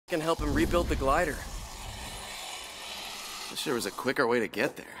can help him rebuild the glider. Wish there was a quicker way to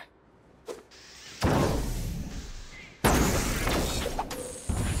get there.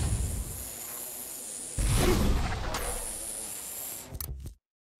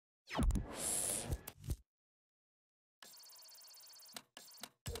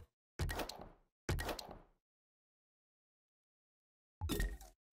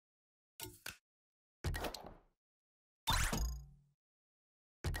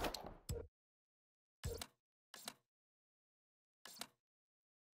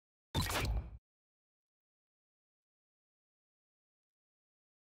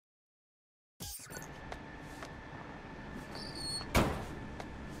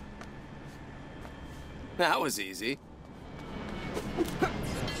 That was easy.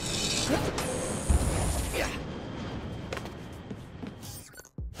 Yeah.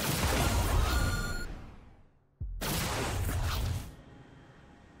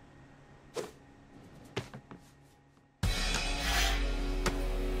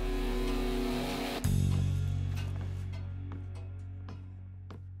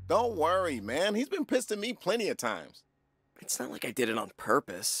 Don't worry, man. He's been pissed at me plenty of times. It's not like I did it on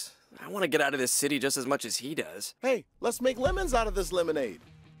purpose. I want to get out of this city just as much as he does. Hey, let's make lemons out of this lemonade.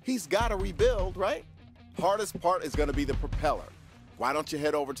 He's got to rebuild, right? Hardest part is going to be the propeller. Why don't you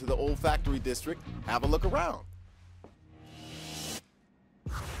head over to the old factory district, have a look around?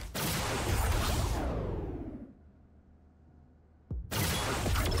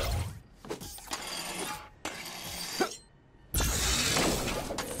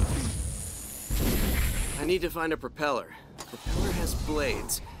 I need to find a propeller. The propeller has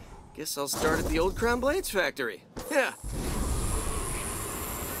blades. Guess I'll start at the old Crown Blades factory. Yeah.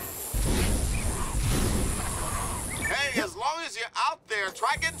 Hey, as long as you're out there,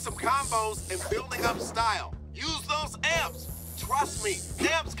 try getting some combos and building up style. Use those amps. Trust me,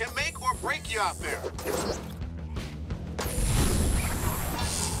 amps can make or break you out there.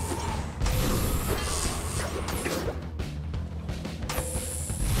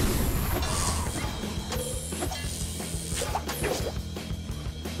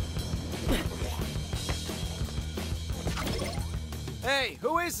 Hey,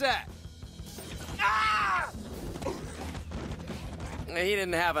 who is that? Ah! He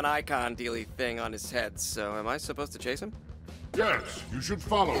didn't have an icon dealy thing on his head, so am I supposed to chase him? Yes, you should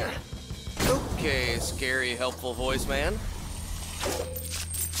follow him. Okay, scary, helpful voice man.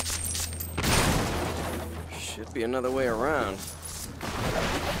 Should be another way around.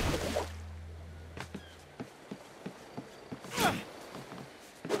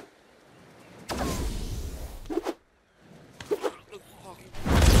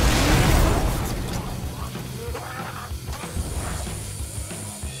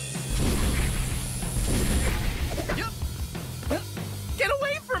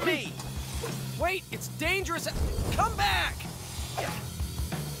 Wait, it's dangerous. Come back! Help!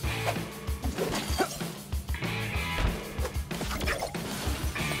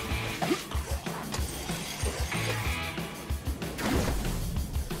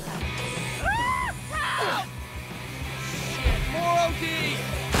 Shit, more OD!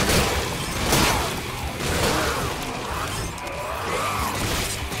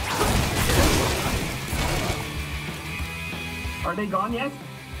 Are they gone yet?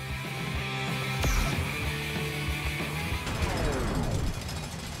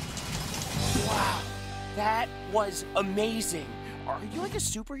 Wow, that was amazing. Are you like a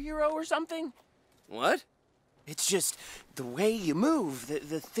superhero or something? What? It's just the way you move,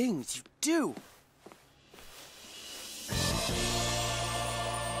 the things you do.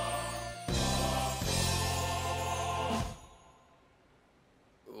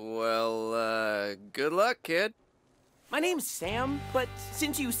 Well, good luck, kid. My name's Sam, but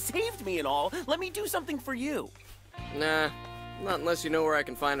since you saved me and all, let me do something for you. Nah, not unless you know where I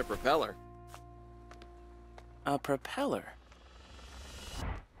can find a propeller. A propeller?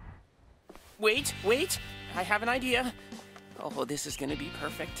 Wait, I have an idea. Oh, this is gonna be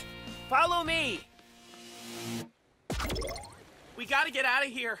perfect. Follow me! We gotta get out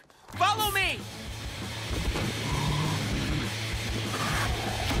of here. Follow me!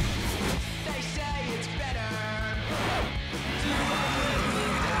 They say it's better.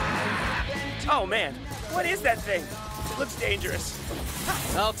 Oh man, what is that thing? It looks dangerous.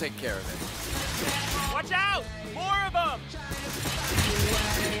 I'll take care of it. Watch out! More of them!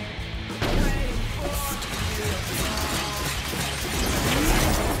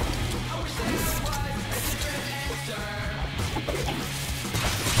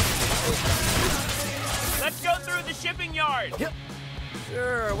 Let's go through the shipping yard! Yep.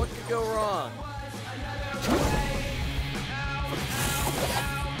 Sure, what could go wrong?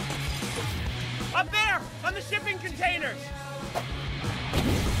 Up there, on the shipping containers!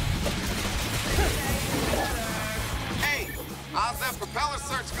 Hey, how's that propeller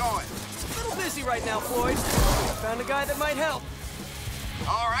search going? A little busy right now, Floyd. Found a guy that might help.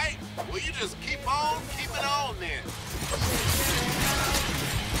 All right, well, you just keep on keeping on then.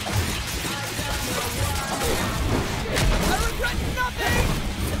 I regret nothing!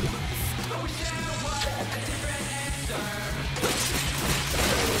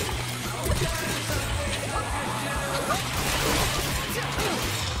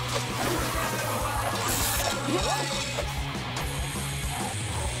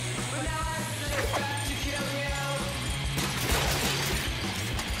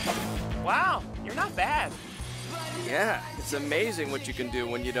 Wow, you're not bad. Yeah, it's amazing what you can do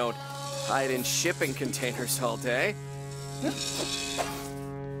when you don't hide in shipping containers all day.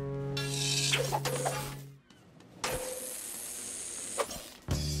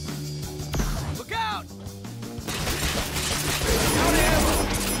 Look out!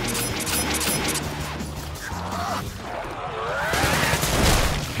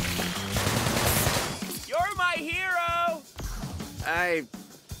 You're my hero!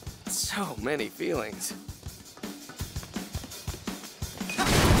 So many feelings.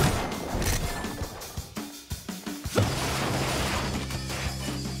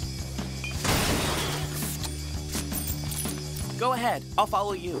 Go ahead, I'll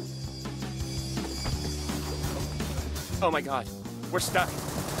follow you. Oh my god, we're stuck.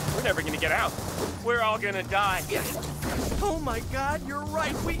 We're never gonna get out. We're all gonna die. Oh my god, you're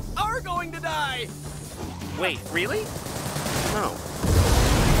right. We are going to die. Wait, really? No.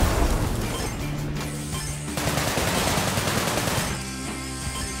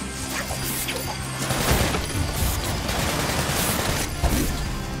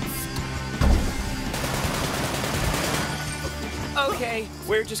 Okay,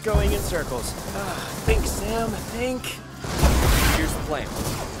 we're just going in circles. Think, Sam, think. Here's the plan.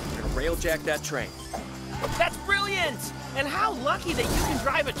 We're gonna railjack that train. That's brilliant! And how lucky that you can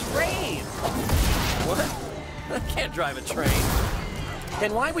drive a train! What? I can't drive a train.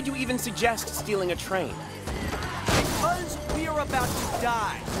 Then why would you even suggest stealing a train? Because we are about to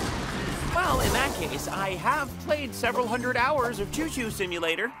die. Well, in that case, I have played several hundred hours of Choo Choo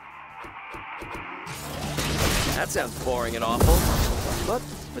Simulator. That sounds boring and awful, but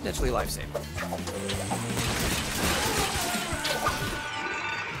potentially life-saving.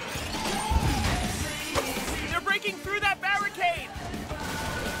 They're breaking through that barricade!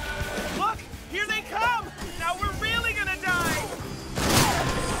 Look! Here they come! Now we're really gonna die!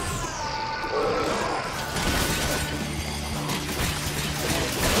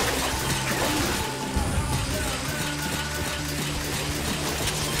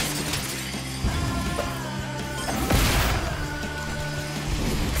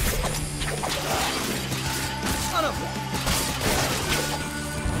 Son of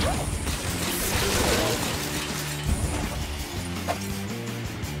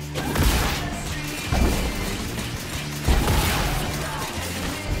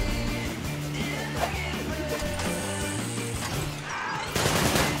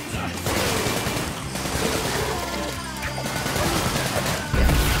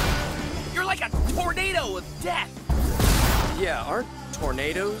You're like a tornado of death! Yeah, aren't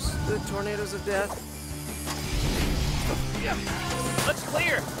tornadoes the tornadoes of death? Let's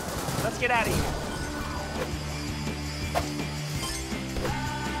clear! Let's get out of here.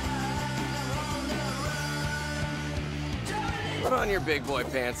 Put on your big boy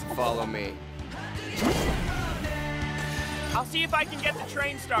pants and follow me. I'll see if I can get the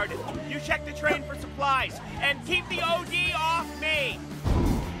train started. You check the train for supplies, and keep the OD off me!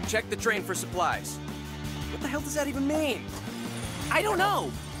 Check the train for supplies. What the hell does that even mean? I don't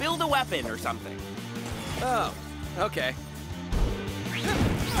know. Build a weapon or something. Oh, okay.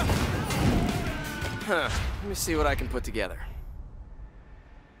 Huh, let me see what I can put together.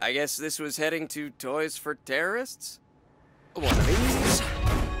 I guess this was heading to Toys for Terrorists? One of these.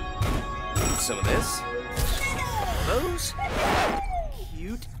 Some of this. Those.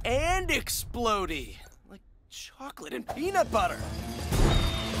 Cute and explodey. Like chocolate and peanut butter.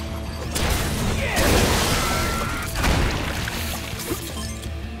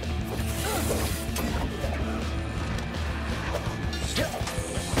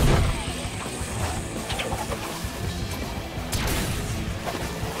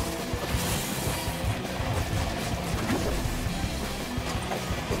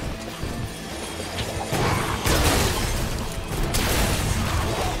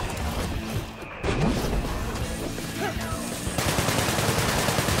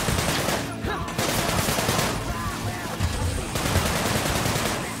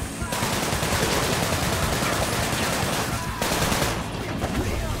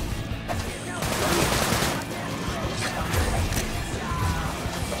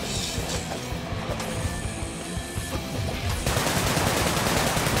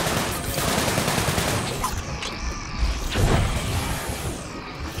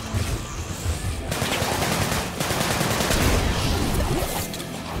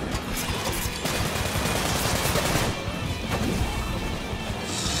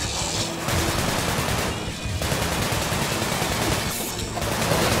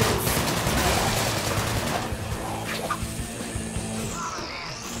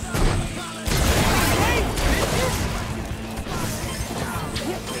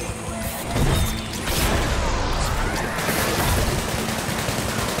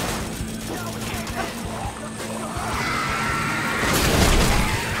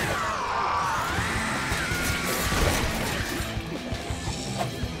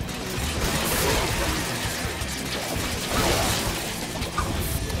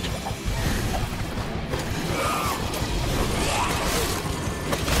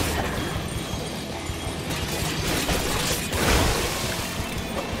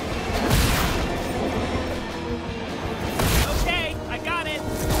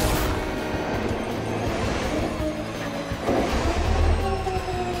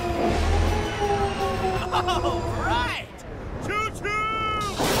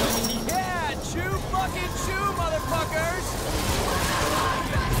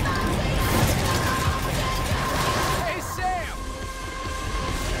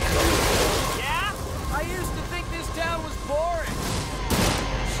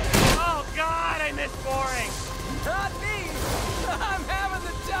 boring. Not me! I'm having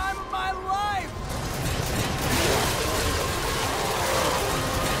the time of my life!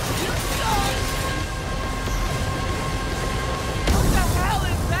 You suck! What the hell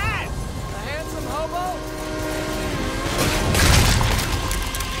is that? A handsome hobo?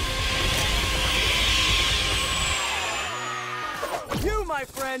 You, my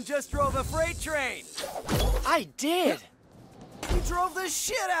friend, just drove a freight train! I did. You drove the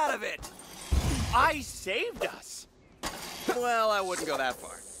shit out of it! I saved us. Well, I wouldn't go that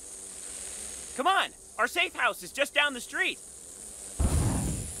far. Come on, our safe house is just down the street.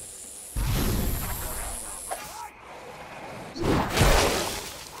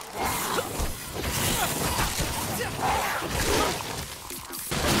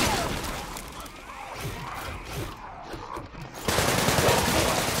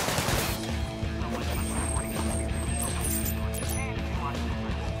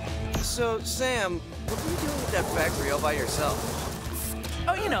 So, Sam, what are you doing with that factory all by yourself?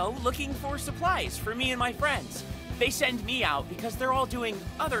 Oh, you know, looking for supplies for me and my friends. They send me out because they're all doing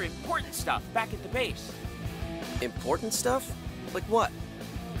other important stuff back at the base. Important stuff? Like what?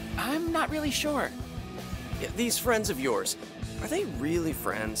 I'm not really sure. Yeah, these friends of yours, are they really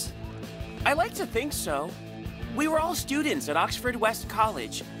friends? I like to think so. We were all students at Oxford West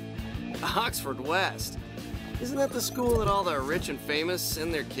College. Oxford West? Isn't that the school that all the rich and famous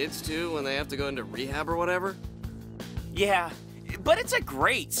send their kids to when they have to go into rehab or whatever? Yeah, but it's a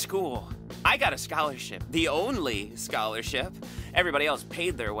great school. I got a scholarship, the only scholarship. Everybody else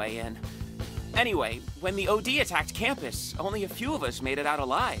paid their way in. Anyway, when the OD attacked campus, only a few of us made it out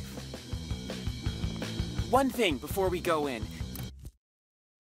alive. One thing before we go in.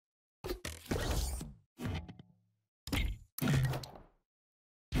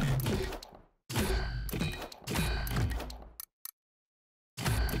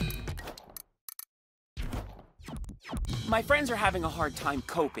 My friends are having a hard time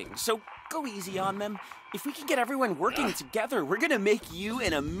coping, so go easy on them. If we can get everyone working together, we're gonna make you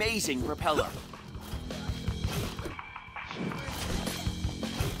an amazing propeller.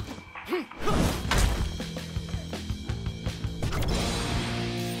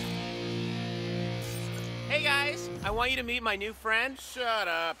 Hey guys, I want you to meet my new friend. Shut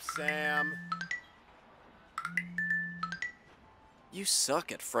up, Sam. You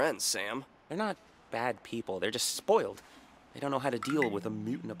suck at friends, Sam. They're not bad people, they're just spoiled. They don't know how to deal with a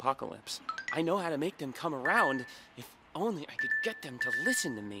mutant apocalypse. I know how to make them come around. If only I could get them to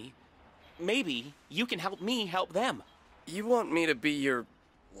listen to me. Maybe you can help me help them. You want me to be your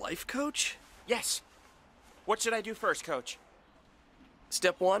life coach? Yes. What should I do first, Coach?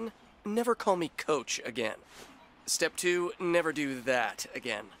 Step 1, never call me coach again. Step 2, never do that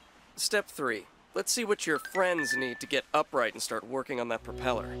again. Step 3, let's see what your friends need to get upright and start working on that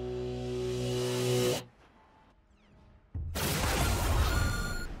propeller.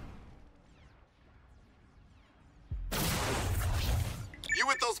 You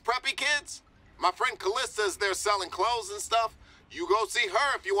with those preppy kids? My friend Callista's there selling clothes and stuff. You go see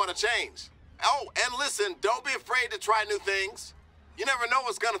her if you want to change. Oh, and listen, don't be afraid to try new things. You never know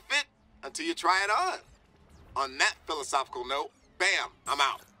what's gonna fit until you try it on. On that philosophical note, bam, I'm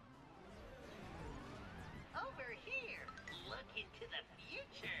out.